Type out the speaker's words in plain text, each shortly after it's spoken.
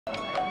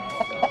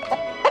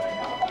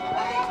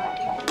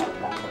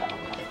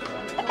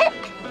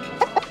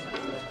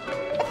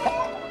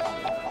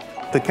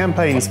The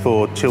campaign's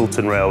for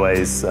Chiltern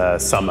Railway's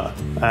summer,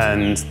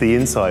 and the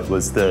insight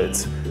was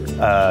that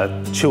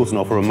Chiltern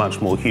offer a much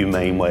more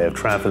humane way of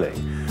travelling.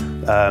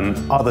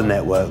 Other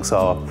networks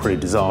are pretty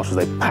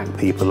disastrous. They pack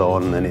people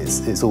on, and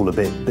it's all a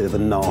bit of a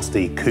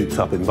nasty,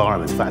 cooped-up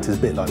environment. In fact, it's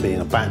a bit like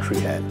being a battery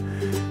hen.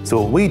 So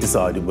what we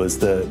decided was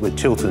that with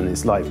Chiltern,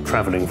 it's like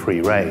travelling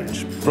free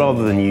range.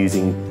 Rather than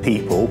using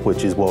people,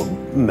 which is what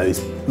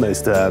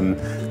most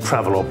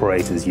travel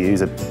operators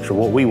use,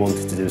 what we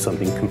wanted to do is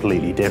something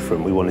completely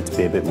different. We wanted to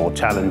be a bit more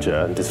challenger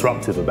and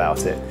disruptive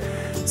about it.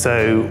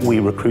 So we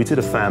recruited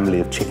a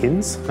family of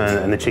chickens,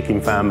 and the chicken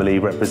family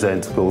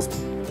represents, of course,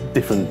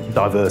 different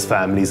diverse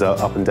families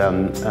up and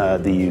down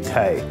the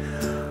UK.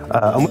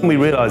 And when we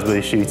realised we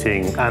were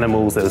shooting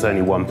animals, there was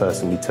only one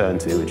person we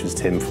turned to, which was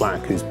Tim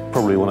Flack, who's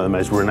probably one of the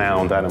most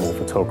renowned animal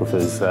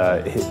photographers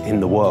in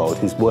the world.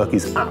 His work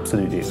is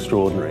absolutely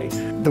extraordinary.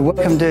 The work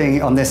I'm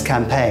doing on this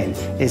campaign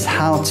is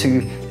how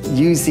to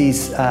use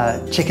these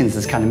chickens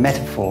as kind of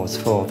metaphors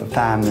for the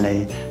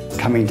family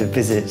coming to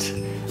visit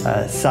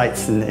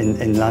sites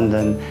in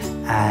London,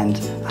 and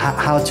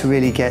how to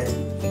really get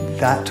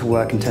that to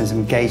work in terms of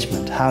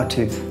engagement, how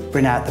to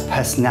bring out the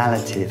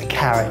personality, the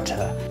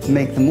character,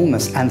 make them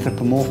almost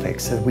anthropomorphic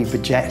so that we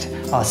project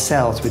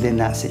ourselves within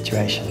that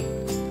situation.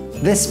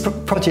 This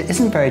project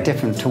isn't very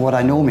different to what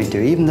I normally do,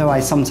 even though I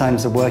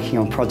sometimes are working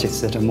on projects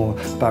that are more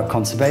about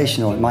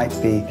conservation, or it might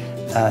be,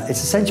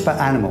 it's essentially about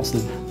animals.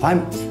 And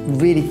I'm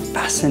really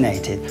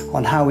fascinated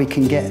on how we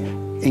can get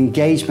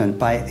engagement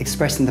by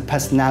expressing the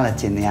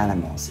personality in the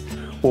animals.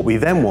 What we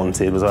then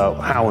wanted was,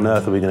 how on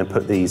earth are we going to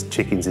put these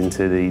chickens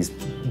into these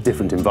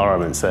different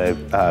environments? So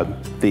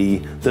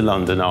the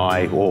London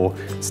Eye, or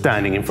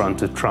standing in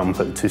front of Trump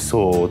at Two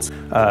Swords.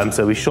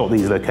 So we shot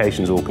these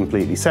locations all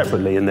completely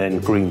separately, and then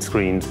green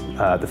screened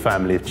the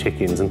family of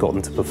chickens and got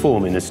them to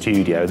perform in a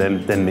studio,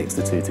 then mixed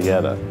the two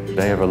together.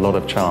 They have a lot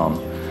of charm.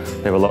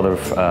 They have a lot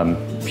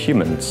of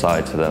human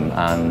side to them,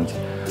 and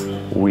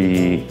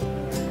we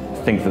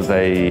think that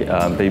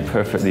they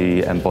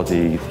perfectly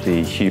embody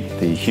the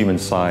human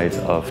side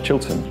of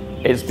Chiltern.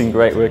 It's been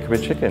great working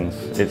with chickens.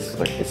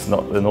 It's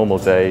not the normal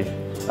day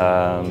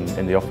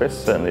in the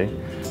office, certainly,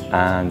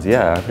 and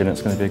yeah, I think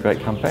it's going to be a great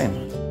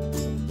campaign.